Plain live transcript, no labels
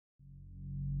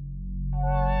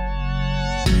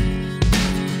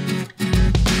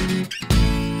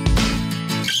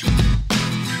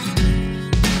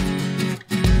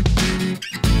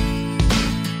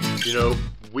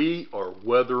are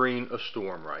weathering a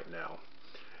storm right now,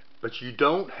 but you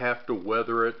don't have to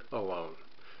weather it alone.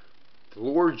 The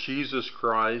Lord Jesus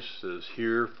Christ is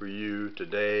here for you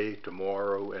today,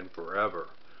 tomorrow, and forever.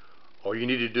 All you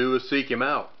need to do is seek Him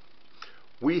out.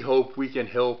 We hope we can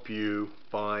help you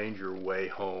find your way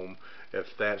home if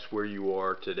that's where you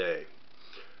are today.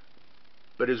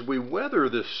 But as we weather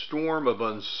this storm of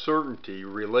uncertainty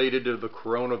related to the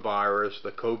coronavirus,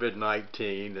 the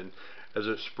COVID-19, and as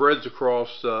it spreads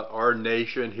across our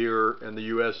nation here in the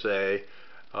USA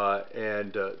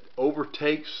and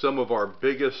overtakes some of our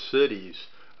biggest cities,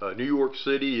 New York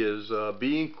City is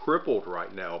being crippled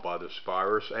right now by this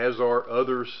virus, as are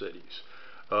other cities.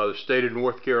 The state of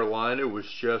North Carolina was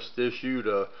just issued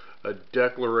a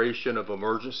declaration of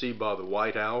emergency by the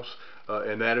White House,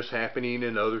 and that is happening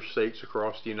in other states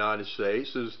across the United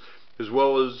States, as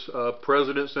well as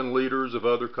presidents and leaders of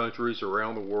other countries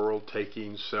around the world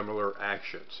taking similar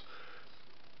actions.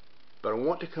 But I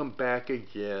want to come back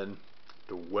again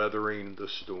to weathering the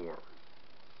storm.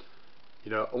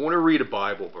 I want to read a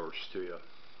Bible verse to you.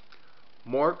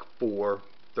 Mark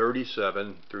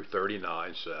 4:37 through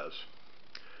 39 says,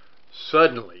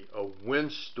 "Suddenly a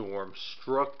windstorm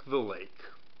struck the lake.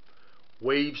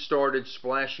 Waves started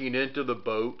splashing into the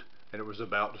boat, and it was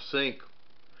about to sink.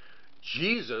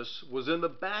 Jesus was in the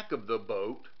back of the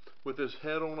boat with his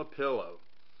head on a pillow,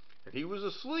 and he was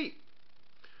asleep.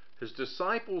 His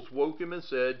disciples woke him and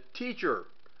said, 'Teacher,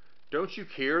 don't you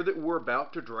care that we're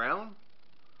about to drown?'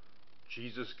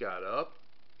 Jesus got up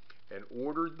and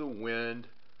ordered the wind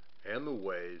and the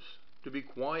waves to be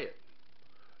quiet.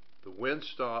 The wind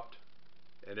stopped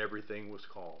and everything was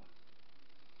calm."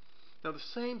 Now the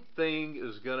same thing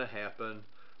is going to happen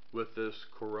with this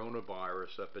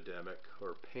coronavirus epidemic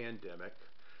or pandemic.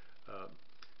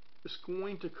 It's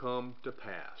going to come to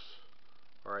pass.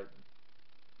 All right.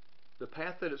 The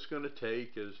path that it's going to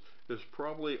take is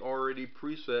probably already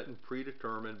preset and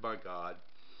predetermined by God.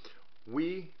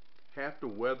 We have to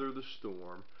weather the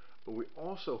storm, but we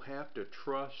also have to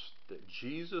trust that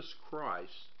Jesus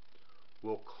Christ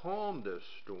will calm this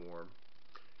storm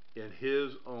in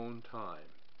His own time.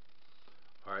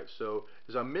 All right, so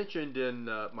as I mentioned in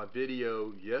my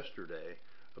video yesterday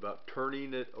about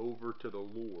turning it over to the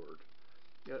Lord,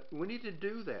 we need to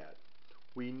do that.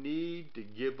 We need to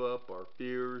give up our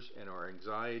fears and our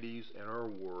anxieties and our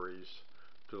worries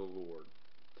to the Lord.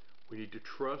 We need to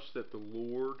trust that the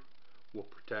Lord will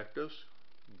protect us,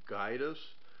 guide us,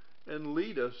 and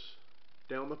lead us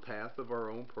down the path of our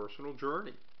own personal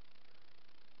journey.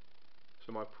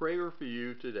 So my prayer for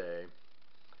you today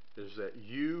is that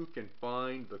you can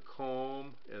find the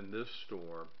calm in this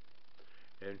storm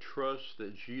and trust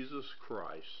that Jesus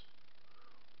Christ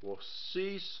will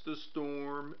cease the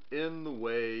storm in the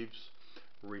waves,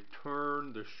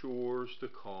 return the shores to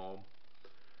calm,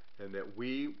 and that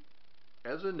we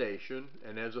as a nation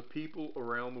and as a people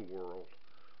around the world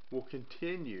will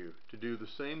continue to do the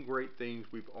same great things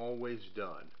we've always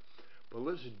done. But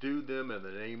let's do them in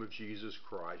the name of Jesus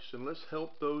Christ, and let's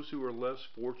help those who are less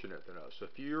fortunate than us.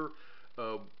 If you're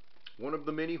one of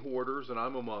the many hoarders, and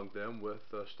I'm among them, with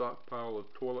a stockpile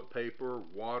of toilet paper,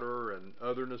 water, and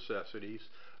other necessities,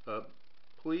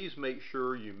 please make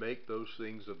sure you make those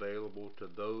things available to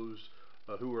those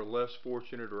who are less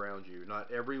fortunate around you. Not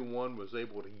everyone was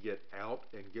able to get out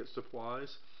and get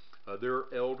supplies. There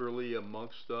are elderly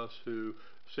amongst us who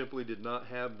simply did not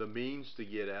have the means to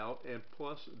get out, and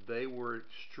plus they were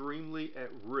extremely at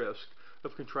risk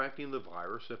of contracting the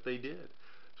virus if they did.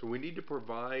 So we need to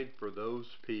provide for those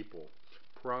people,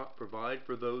 provide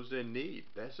for those in need.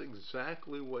 That's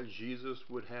exactly what Jesus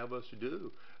would have us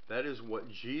do. That is what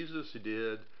Jesus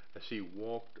did as He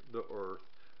walked the earth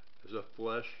as a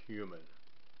flesh human.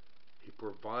 He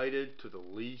provided to the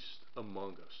least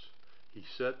among us. He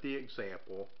set the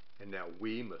example, and now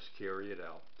we must carry it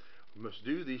out. We must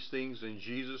do these things in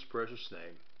Jesus' precious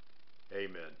name.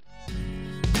 Amen.